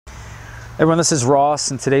Everyone, this is Ross.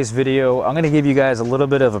 In today's video, I'm going to give you guys a little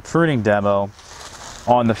bit of a pruning demo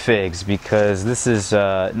on the figs because this is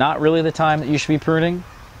not really the time that you should be pruning,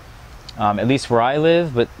 at least where I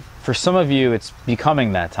live, but for some of you it's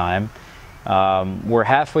becoming that time. We're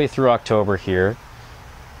halfway through October here,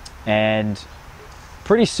 and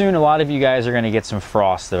pretty soon a lot of you guys are going to get some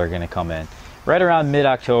frost that are going to come in. Right around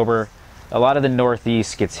mid-October, a lot of the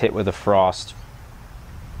Northeast gets hit with a frost.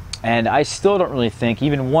 And I still don't really think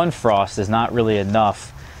even one frost is not really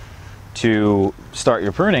enough to start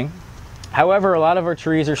your pruning. However, a lot of our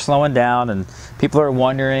trees are slowing down and people are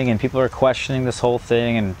wondering and people are questioning this whole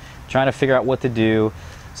thing and trying to figure out what to do.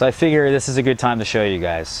 So I figure this is a good time to show you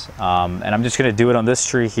guys. And I'm just gonna do it on this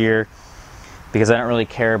tree here because I don't really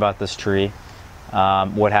care about this tree,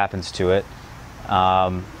 what happens to it.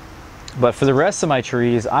 But for the rest of my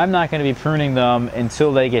trees, I'm not gonna be pruning them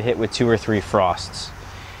until they get hit with 2 or 3 frosts.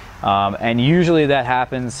 And usually that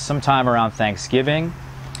happens sometime around Thanksgiving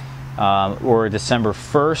or December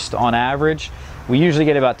 1st on average. We usually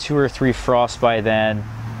get about 2 or 3 frosts by then,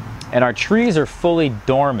 and our trees are fully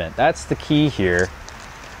dormant. That's the key here,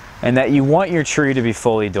 and that you want your tree to be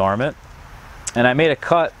fully dormant. And I made a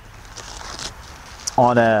cut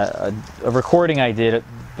on a recording I did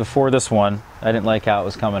before this one. I didn't like how it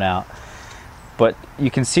was coming out, but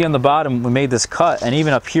you can see on the bottom we made this cut, and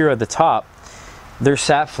even up here at the top there's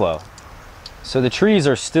sap flow. So the trees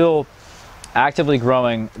are still actively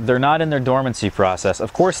growing. They're not in their dormancy process.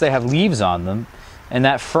 Of course they have leaves on them, and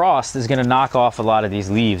that frost is going to knock off a lot of these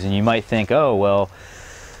leaves, and you might think, oh well,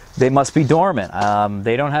 they must be dormant,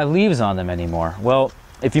 they don't have leaves on them anymore. Well,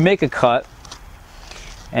 if you make a cut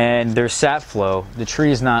and there's sap flow, the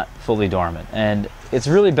tree is not fully dormant, and it's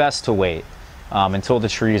really best to wait until the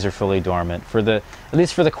trees are fully dormant, at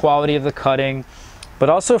least for the quality of the cutting, but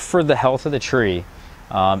also for the health of the tree.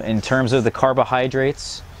 In terms of the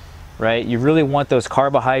carbohydrates, right? You really want those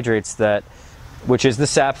carbohydrates, which is the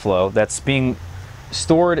sap flow that's being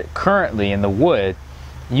stored currently in the wood.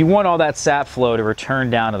 You want all that sap flow to return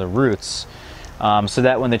down to the roots, so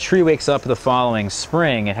that when the tree wakes up the following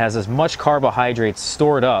spring, it has as much carbohydrates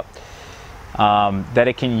stored up that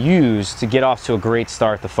it can use to get off to a great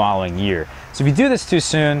start the following year. So if you do this too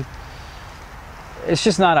soon, it's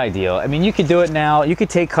just not ideal. I mean, you could do it now. You could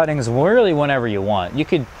take cuttings really whenever you want. You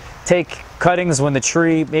could take cuttings when the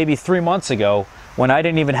tree, maybe 3 months ago, when I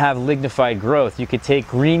didn't even have lignified growth. You could take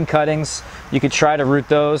green cuttings. You could try to root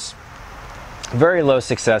those. Very low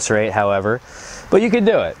success rate, however, but you could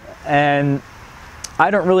do it. And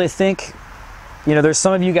I don't really think, you know, there's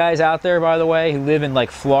some of you guys out there, by the way, who live in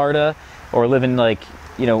like Florida or live in like,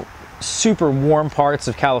 you know, super warm parts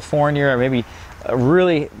of California, or maybe a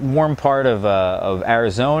really warm part of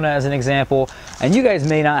Arizona as an example, and you guys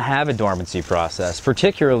may not have a dormancy process,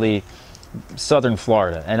 particularly southern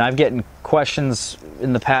Florida. And I've gotten questions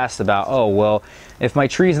in the past about, oh well, if my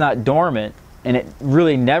tree's not dormant, and it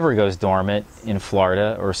really never goes dormant in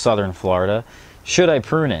Florida or southern Florida, should I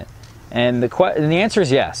prune it? And the answer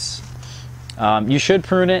is yes. You should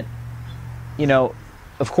prune it. You know,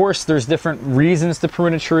 of course, there's different reasons to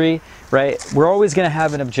prune a tree, right? We're always going to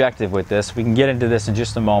have an objective with this. We can get into this in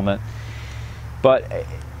just a moment. But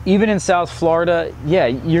even in South Florida, yeah,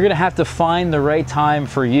 you're going to have to find the right time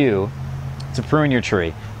for you to prune your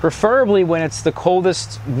tree. Preferably when it's the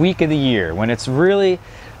coldest week of the year, when it's really,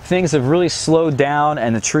 things have really slowed down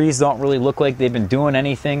and the trees don't really look like they've been doing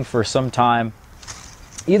anything for some time.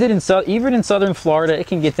 Even in southern Florida, it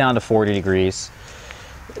can get down to 40 degrees.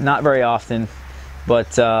 Not very often.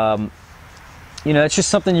 But, you know, it's just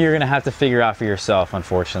something you're going to have to figure out for yourself,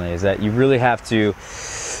 unfortunately, is that you really have to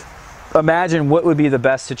imagine what would be the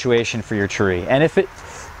best situation for your tree. And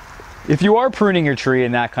if you are pruning your tree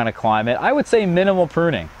in that kind of climate, I would say minimal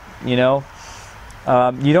pruning, you know.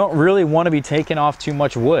 You don't really want to be taking off too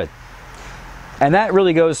much wood. And that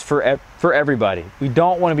really goes for everybody. We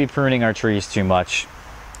don't want to be pruning our trees too much.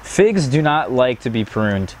 Figs do not like to be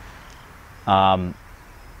pruned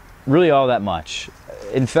really all that much.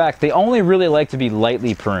 In fact, they only really like to be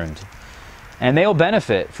lightly pruned, and they'll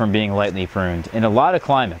benefit from being lightly pruned in a lot of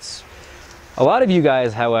climates. A lot of you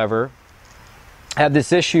guys, however, have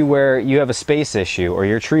this issue where you have a space issue or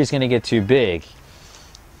your tree is going to get too big.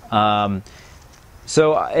 So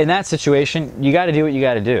in that situation, you got to do what you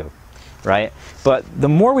got to do, right? But the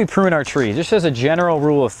more we prune our tree, just as a general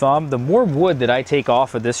rule of thumb, the more wood that I take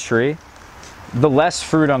off of this tree, the less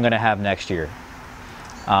fruit I'm going to have next year.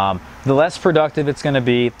 The less productive it's going to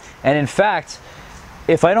be. And in fact,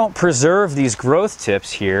 if I don't preserve these growth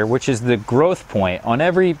tips here, which is the growth point, on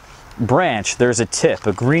every branch there's a tip,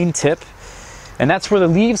 a green tip, and that's where the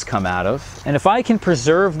leaves come out of. And if I can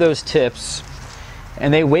preserve those tips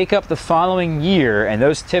and they wake up the following year and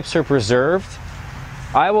those tips are preserved,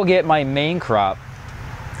 I will get my main crop,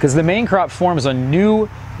 because the main crop forms on new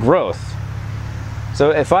growth. So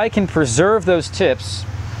if I can preserve those tips,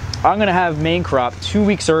 I'm going to have main crop 2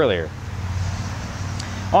 weeks earlier.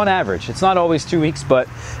 On average. It's not always 2 weeks, but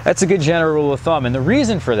that's a good general rule of thumb. And the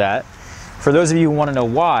reason for that, for those of you who want to know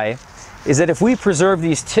why, is that if we preserve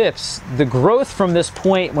these tips, the growth from this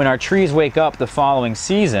point when our trees wake up the following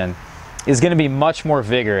season is going to be much more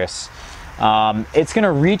vigorous. It's going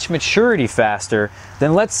to reach maturity faster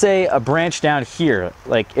than, let's say, a branch down here.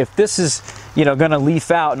 Like if this is, you know, going to leaf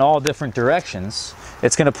out in all different directions,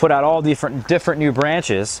 it's going to put out all different new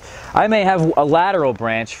branches. I may have a lateral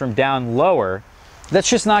branch from down lower that's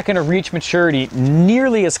just not going to reach maturity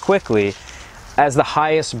nearly as quickly as the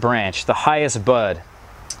highest branch, the highest bud.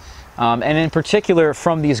 And in particular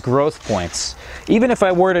from these growth points. Even if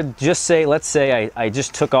I were to just say, let's say I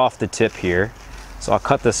just took off the tip here. So I'll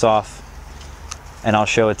cut this off and I'll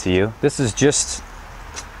show it to you. This is just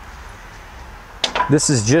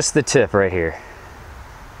the tip right here.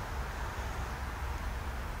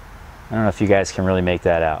 I don't know if you guys can really make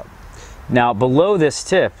that out. Now below this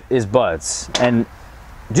tip is buds, and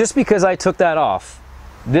just because I took that off,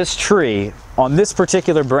 this tree on this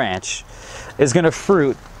particular branch is going to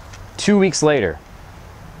fruit 2 weeks later.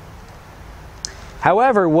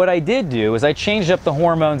 However, what I did do is I changed up the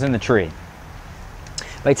hormones in the tree.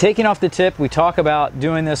 By taking off the tip, we talk about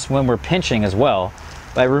doing this when we're pinching as well.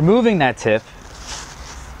 By removing that tip,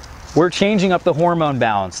 we're changing up the hormone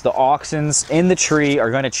balance. The auxins in the tree are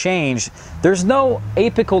going to change. There's no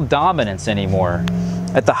apical dominance anymore.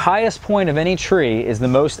 At the highest point of any tree is the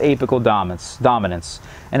most apical dominance.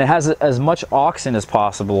 And it has as much auxin as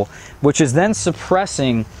possible, which is then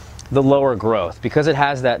suppressing the lower growth because it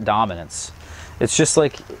has that dominance. It's just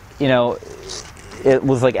like, you know, it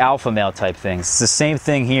was like alpha male type things. It's the same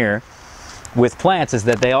thing here with plants, is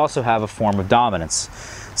that they also have a form of dominance.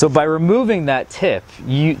 So by removing that tip,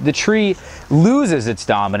 the tree loses its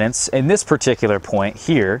dominance in this particular point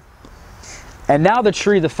here. And now the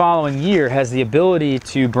tree the following year has the ability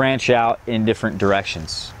to branch out in different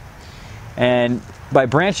directions. And by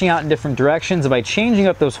branching out in different directions and by changing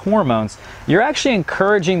up those hormones, you're actually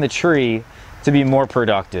encouraging the tree to be more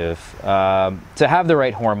productive, to have the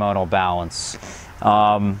right hormonal balance.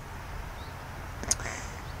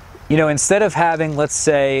 You know, instead of having, let's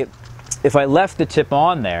say, if I left the tip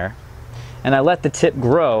on there and I let the tip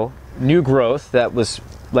grow, new growth that was,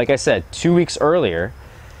 like I said, 2 weeks earlier,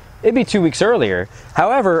 it'd be 2 weeks earlier.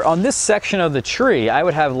 However, on this section of the tree, I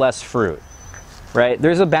would have less fruit, right?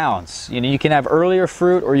 There's a balance. You know, you can have earlier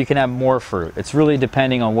fruit or you can have more fruit. It's really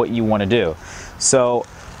depending on what you want to do. So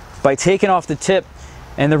by taking off the tip,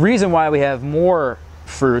 and the reason why we have more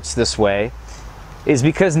fruits this way is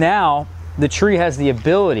because now the tree has the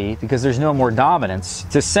ability, because there's no more dominance,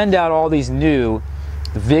 to send out all these new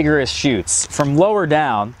vigorous shoots from lower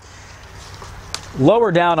down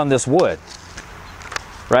on this wood,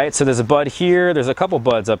 right? So there's a bud here, there's a couple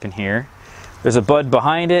buds up in here, there's a bud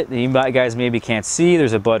behind it that you guys maybe can't see,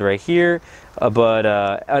 there's a bud right here, a bud,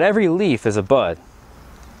 at every leaf is a bud.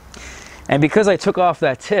 And because I took off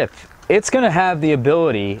that tip, it's going to have the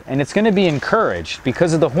ability, and it's going to be encouraged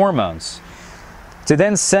because of the hormones, to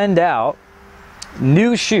then send out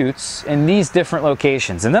new shoots in these different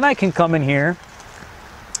locations. And then I can come in here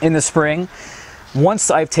in the spring,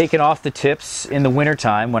 once I've taken off the tips in the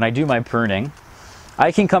wintertime when I do my pruning,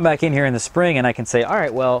 I can come back in here in the spring and I can say, all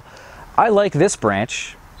right, well, I like this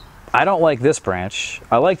branch, I don't like this branch,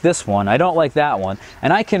 I like this one, I don't like that one,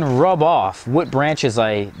 and I can rub off what branches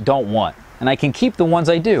I don't want. And I can keep the ones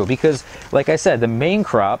I do because, like I said, the main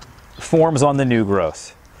crop forms on the new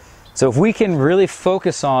growth. So if we can really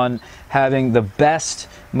focus on having the best,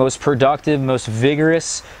 most productive, most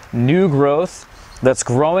vigorous new growth that's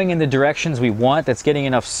growing in the directions we want, that's getting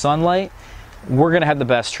enough sunlight, we're going to have the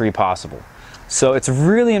best tree possible. So it's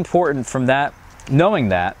really important from that, knowing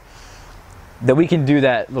that we can do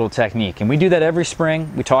that little technique. And we do that every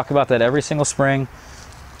spring. We talk about that every single spring.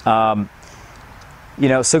 You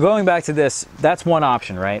know, so going back to this, that's one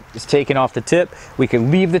option, right? Is taking off the tip. We can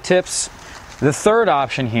leave the tips. The third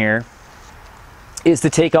option here is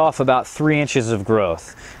to take off about 3 inches of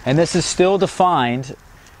growth. And this is still defined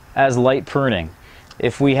as light pruning.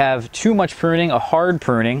 If we have too much pruning, a hard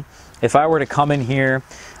pruning, if I were to come in here,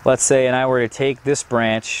 let's say, and I were to take this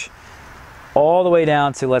branch all the way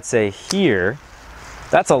down to, let's say, here,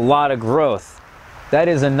 that's a lot of growth. That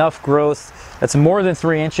is enough growth. That's more than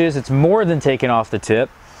 3 inches. It's more than taking off the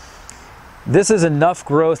tip. This is enough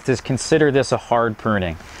growth to consider this a hard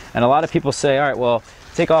pruning. And a lot of people say, all right, well,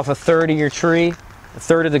 take off a third of your tree. a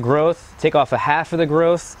third of the growth, take off a half of the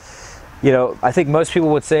growth. You know, I think most people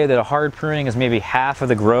would say that a hard pruning is maybe half of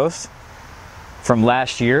the growth from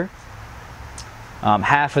last year,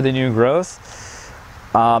 half of the new growth.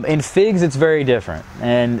 In figs, it's very different.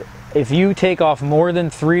 And if you take off more than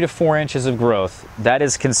 3 to 4 inches of growth, that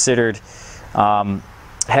is considered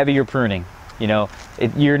heavier pruning. You know,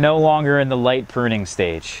 you're no longer in the light pruning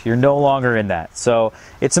stage. You're no longer in that. So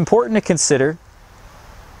it's important to consider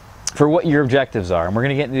for what your objectives are. And we're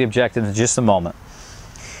going to get into the objectives in just a moment.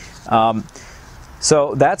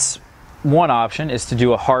 So that's one option, is to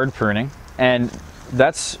do a hard pruning. And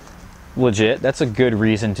that's legit. That's a good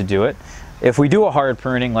reason to do it. If we do a hard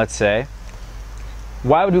pruning, let's say,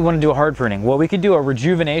 why would we want to do a hard pruning? Well, we could do a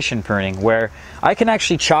rejuvenation pruning where I can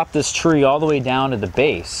actually chop this tree all the way down to the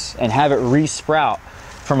base and have it re-sprout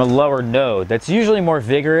from a lower node. That's usually more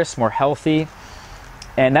vigorous, more healthy,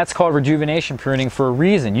 and that's called rejuvenation pruning for a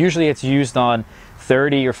reason. Usually it's used on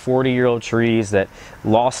 30 or 40-year-old trees that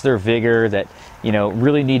lost their vigor, that, you know,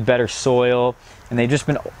 really need better soil, and they've just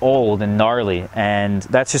been old and gnarly, and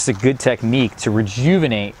that's just a good technique to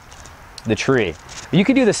rejuvenate the tree. You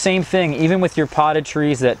could do the same thing even with your potted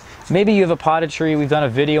trees that maybe you have a potted tree. We've done a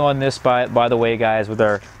video on this, by the way, guys, with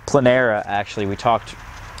our Planera. Actually, we talked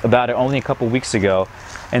about it only a couple weeks ago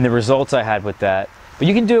and the results I had with that. But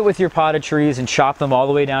you can do it with your potted trees and chop them all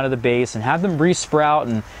the way down to the base and have them re-sprout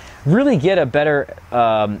and really get a better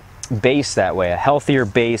base that way, a healthier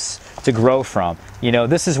base to grow from. You know,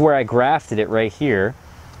 this is where I grafted it right here.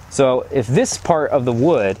 So if this part of the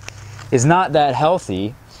wood is not that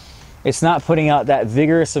healthy, it's not putting out that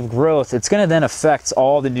vigorous of growth, it's going to then affect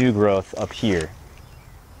all the new growth up here.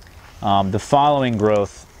 The following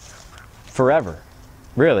growth forever,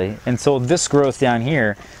 really, until this growth down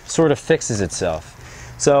here sort of fixes itself.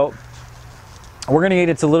 So we're going to get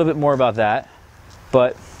into a little bit more about that,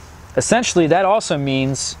 but essentially that also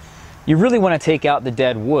means you really want to take out the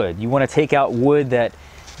dead wood. You want to take out wood that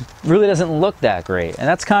really doesn't look that great, and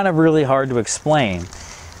that's kind of really hard to explain.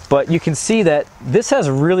 But you can see that this has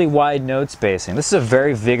really wide node spacing. This is a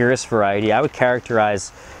very vigorous variety. I would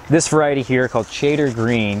characterize this variety here, called Chater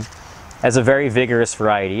Green, as a very vigorous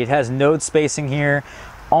variety. It has node spacing here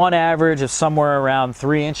on average of somewhere around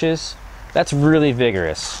 3 inches. That's really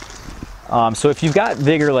vigorous. So if you've got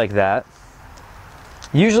vigor like that,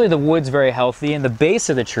 usually the wood's very healthy and the base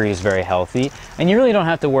of the tree is very healthy, and you really don't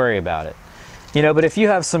have to worry about it. You know, but if you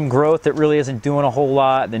have some growth that really isn't doing a whole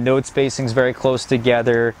lot, the node spacing's very close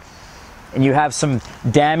together, and you have some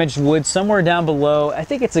damaged wood somewhere down below, I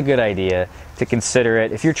think it's a good idea to consider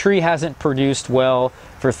it. If your tree hasn't produced well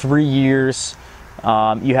for 3 years,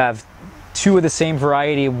 you have 2 of the same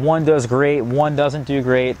variety, one does great, one doesn't do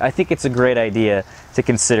great, I think it's a great idea to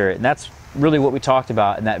consider it. And that's really what we talked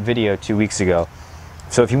about in that video 2 weeks ago.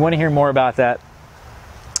 So if you want to hear more about that,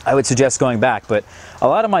 I would suggest going back. But a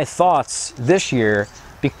lot of my thoughts this year,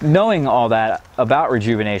 knowing all that about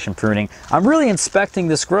rejuvenation pruning, I'm really inspecting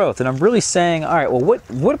this growth and I'm really saying, all right, well,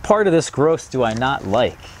 what part of this growth do I not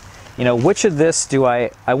like? You know, which of this do I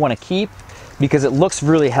want to keep because it looks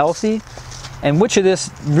really healthy, and which of this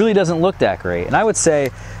really doesn't look that great? And I would say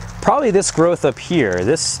probably this growth up here,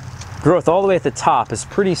 this growth all the way at the top, is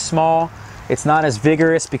pretty small. It's not as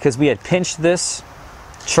vigorous because we had pinched this,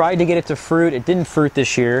 tried to get it to fruit. It didn't fruit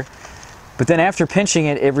this year, but then after pinching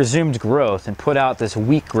it, it resumed growth and put out this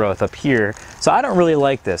weak growth up here. So I don't really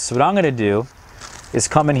like this. So what I'm going to do is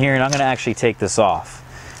come in here and I'm going to actually take this off.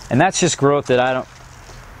 And that's just growth that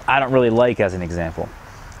I don't really like, as an example.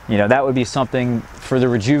 You know, that would be something for the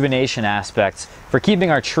rejuvenation aspects, for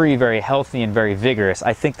keeping our tree very healthy and very vigorous.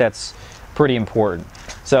 I think that's pretty important.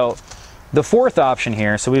 So the fourth option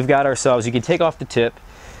here, so we've got ourselves, you can take off the tip,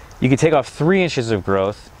 you can take off 3 inches of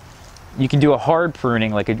growth. You can do a hard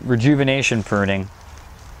pruning, like a rejuvenation pruning.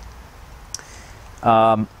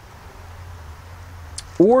 Or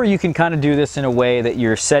you can kind of do this in a way that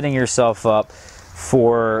you're setting yourself up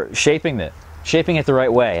for shaping it the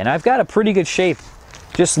right way. And I've got a pretty good shape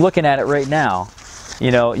just looking at it right now.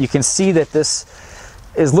 You know, you can see that this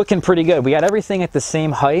is looking pretty good. We got everything at the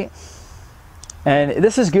same height. And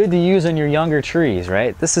this is good to use on your younger trees,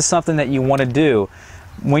 right? This is something that you want to do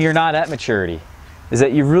when you're not at maturity, is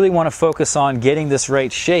that you really want to focus on getting this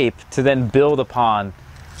right shape to then build upon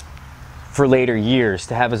for later years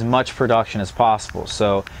to have as much production as possible.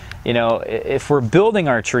 So, you know, if we're building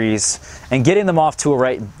our trees and getting them off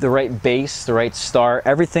to the right base, the right start,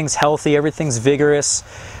 everything's healthy, everything's vigorous,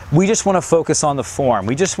 we just want to focus on the form.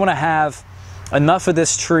 We just want to have enough of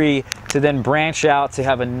this tree to then branch out to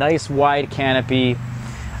have a nice wide canopy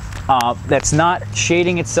that's not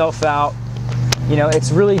shading itself out. You know,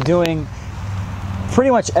 it's really doing pretty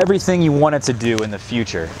much everything you want it to do in the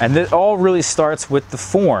future. And it all really starts with the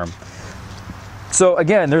form. So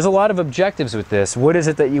again, there's a lot of objectives with this. What is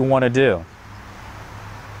it that you want to do?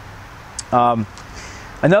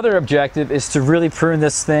 Another objective is to really prune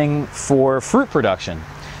this thing for fruit production.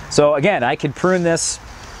 So again, I could prune this,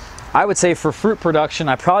 I would say for fruit production,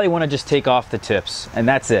 I probably want to just take off the tips, and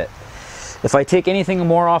that's it. If I take anything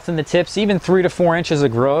more off than the tips, even 3 to 4 inches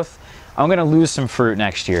of growth, I'm going to lose some fruit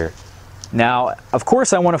next year. Now, of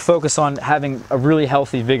course, I want to focus on having a really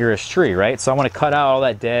healthy, vigorous tree, right? So I want to cut out all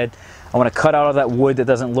that dead. I want to cut out all that wood that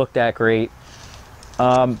doesn't look that great.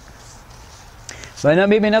 But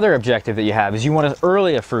maybe another objective that you have is you want as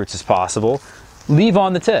early a fruits as possible. Leave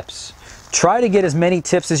on the tips. Try to get as many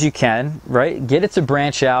tips as you can, right? Get it to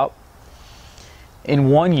branch out in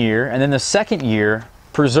 1 year, and then the second year,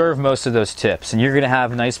 preserve most of those tips. And you're going to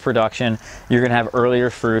have nice production. You're going to have earlier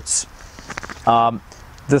fruits.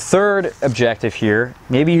 The third objective here,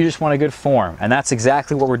 maybe you just want a good form, and that's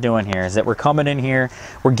exactly what we're doing here, is that we're coming in here,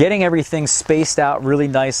 we're getting everything spaced out really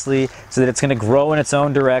nicely so that it's going to grow in its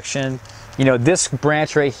own direction. You know, this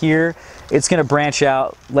branch right here, it's going to branch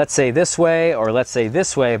out, let's say this way, or let's say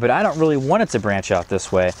this way, but I don't really want it to branch out this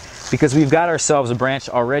way because we've got ourselves a branch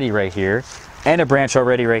already right here and a branch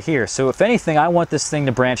already right here. So if anything, I want this thing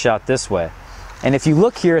to branch out this way. And if you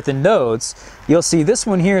look here at the nodes, you'll see this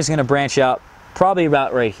one here is going to branch out probably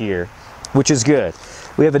about right here, which is good.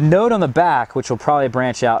 We have a node on the back which will probably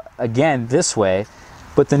branch out again this way,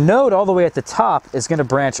 but the node all the way at the top is going to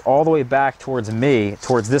branch all the way back towards me,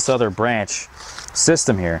 towards this other branch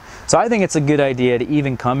system here. So I think it's a good idea to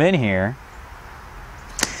even come in here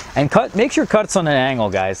and make your cuts on an angle,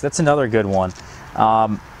 guys. That's another good one.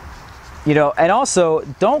 You know, and also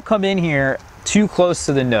don't come in here too close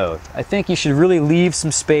to the node. I think you should really leave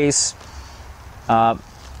some space.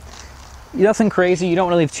 Nothing crazy, you don't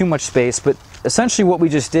want to leave too much space, but essentially what we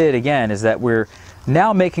just did again is that we're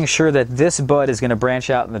now making sure that this bud is going to branch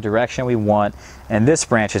out in the direction we want, and this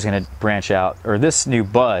branch is going to branch out, or this new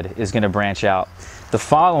bud is going to branch out the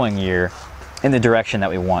following year in the direction that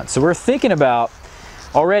we want. So we're thinking about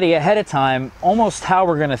already ahead of time almost how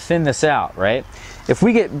we're going to thin this out, right? If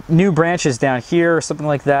we get new branches down here or something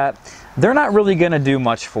like that, they're not really going to do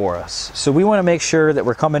much for us. So we want to make sure that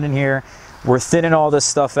we're coming in here, we're thinning all this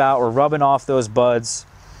stuff out, we're rubbing off those buds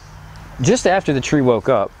just after the tree woke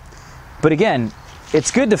up. But again, it's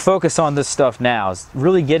good to focus on this stuff now, it's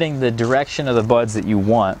really getting the direction of the buds that you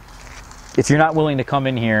want if you're not willing to come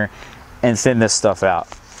in here and thin this stuff out.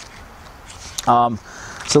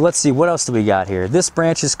 So let's see, what else do we got here? This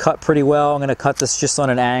branch is cut pretty well. I'm going to cut this just on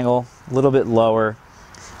an angle, a little bit lower.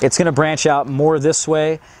 It's going to branch out more this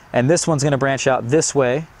way, and this one's going to branch out this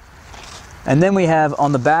way. And then we have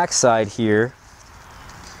on the back side here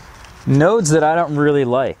nodes that I don't really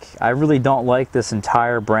like. I really don't like this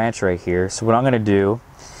entire branch right here. So what I'm going to do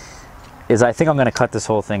is I think I'm going to cut this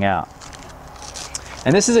whole thing out.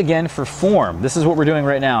 And this is again for form. This is what we're doing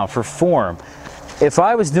right now for form. If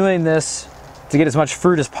I was doing this to get as much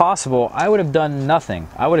fruit as possible, I would have done nothing.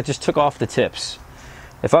 I would have just took off the tips.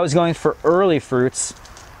 If I was going for early fruits,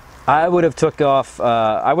 I would have took off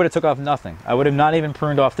nothing. I would have not even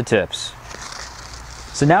pruned off the tips.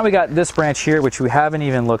 So now we got this branch here, which we haven't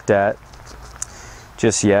even looked at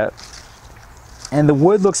just yet. And the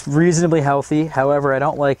wood looks reasonably healthy. However, I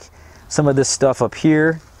don't like some of this stuff up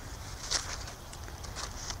here.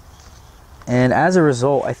 And as a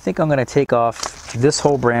result, I think I'm going to take off this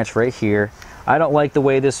whole branch right here. I don't like the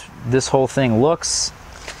way this whole thing looks.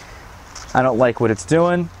 I don't like what it's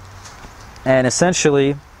doing. And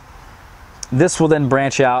essentially, this will then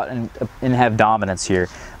branch out and have dominance here.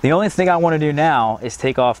 The only thing I want to do now is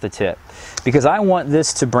take off the tip, because I want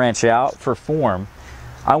this to branch out for form.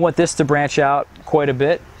 I want this to branch out quite a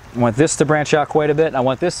bit. I want this to branch out quite a bit. And I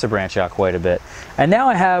want this to branch out quite a bit. And now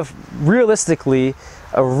I have, realistically,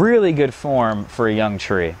 a really good form for a young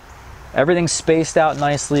tree. Everything's spaced out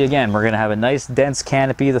nicely. Again, we're going to have a nice dense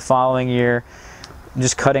canopy the following year. I'm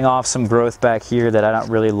just cutting off some growth back here that I don't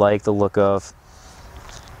really like the look of.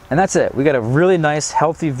 And that's it. We got a really nice,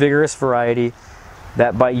 healthy, vigorous variety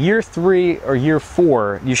that by year 3 or year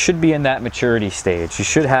 4, you should be in that maturity stage. You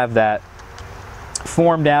should have that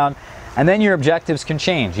form down, and then your objectives can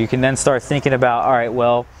change. You can then start thinking about, all right,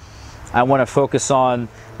 well, I want to focus on,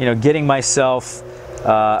 you know, getting myself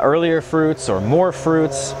earlier fruits or more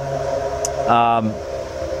fruits.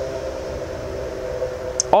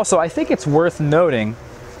 Also, I think it's worth noting,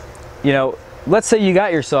 you know, let's say you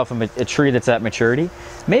got yourself a tree that's at maturity.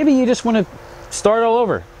 Maybe you just want to start all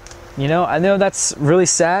over. You know, I know that's really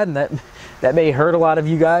sad, and that may hurt a lot of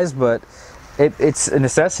you guys, but it's a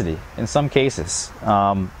necessity in some cases.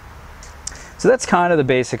 So that's kind of the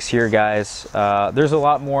basics here, guys. There's a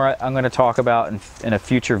lot more I'm going to talk about in a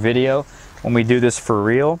future video when we do this for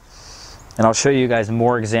real. And I'll show you guys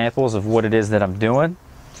more examples of what it is that I'm doing.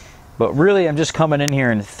 But really, I'm just coming in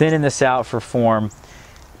here and thinning this out for form,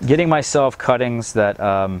 getting myself cuttings that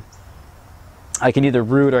I can either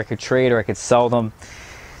root or I could trade or I could sell them.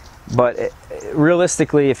 But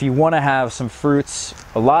realistically, if you want to have some fruits,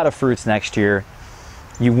 a lot of fruits next year,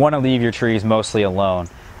 you want to leave your trees mostly alone.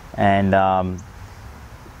 And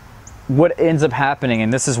what ends up happening,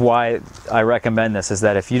 and this is why I recommend this, is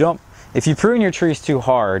that if you prune your trees too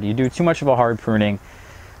hard, you do too much of a hard pruning,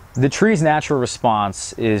 the tree's natural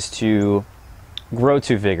response is to grow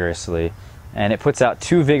too vigorously. And it puts out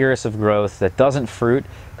too vigorous of growth that doesn't fruit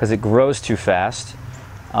because it grows too fast.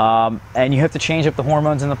 And you have to change up the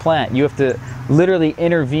hormones in the plant. You have to literally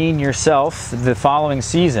intervene yourself the following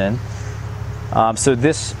season. So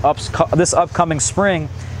this upcoming spring,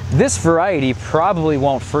 this variety probably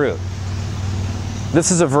won't fruit.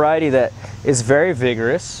 This is a variety that is very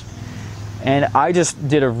vigorous, and I just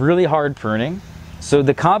did a really hard pruning. So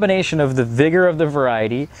the combination of the vigor of the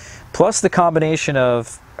variety plus the combination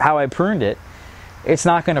of how I pruned it, it's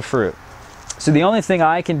not going to fruit. So the only thing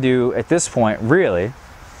I can do at this point really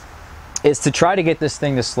is to try to get this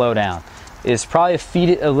thing to slow down, is probably feed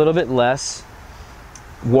it a little bit less,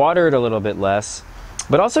 water it a little bit less,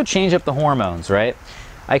 but also change up the hormones, right?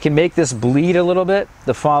 I can make this bleed a little bit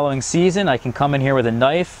the following season. I can come in here with a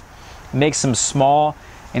knife, make some small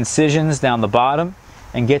incisions down the bottom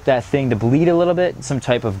and get that thing to bleed a little bit, some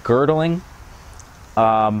type of girdling.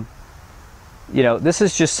 You know, this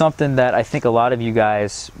is just something that I think a lot of you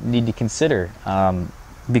guys need to consider.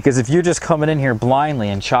 Because if you're just coming in here blindly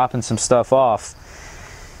and chopping some stuff off,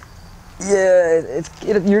 yeah,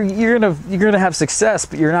 you're gonna have success,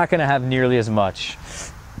 but you're not gonna have nearly as much.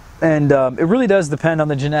 And it really does depend on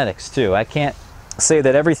the genetics too. I can't say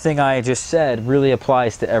that everything I just said really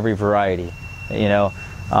applies to every variety. You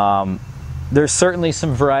know, there's certainly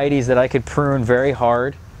some varieties that I could prune very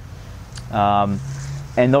hard, and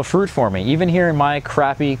they'll fruit for me. Even here in my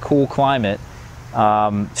crappy, cool climate,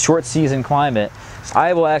 short season climate,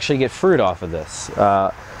 I will actually get fruit off of this.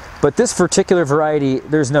 But this particular variety,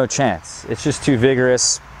 there's no chance. It's just too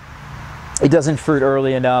vigorous. It doesn't fruit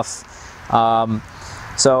early enough.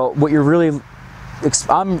 So what you're really,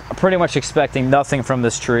 I'm pretty much expecting nothing from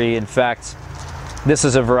this tree. In fact, this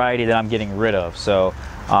is a variety that I'm getting rid of. So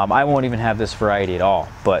I won't even have this variety at all.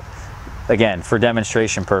 But again, for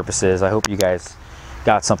demonstration purposes, I hope you guys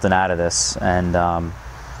got something out of this. And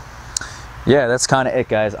yeah, that's kind of it,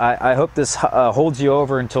 guys. I hope this holds you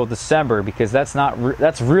over until December, because that's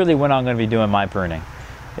really when I'm going to be doing my pruning,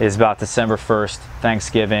 is about December 1st,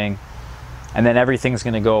 Thanksgiving, and then everything's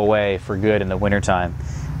going to go away for good in the wintertime.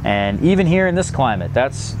 And even here in this climate,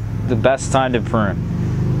 that's the best time to prune.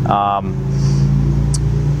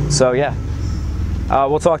 So yeah,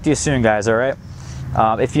 we'll talk to you soon, guys, all right?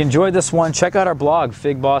 If you enjoyed this one, check out our blog,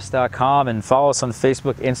 figboss.com, and follow us on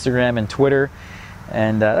Facebook, Instagram, and Twitter.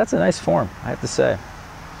 And that's a nice form, I have to say.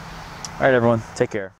 All right, everyone, take care.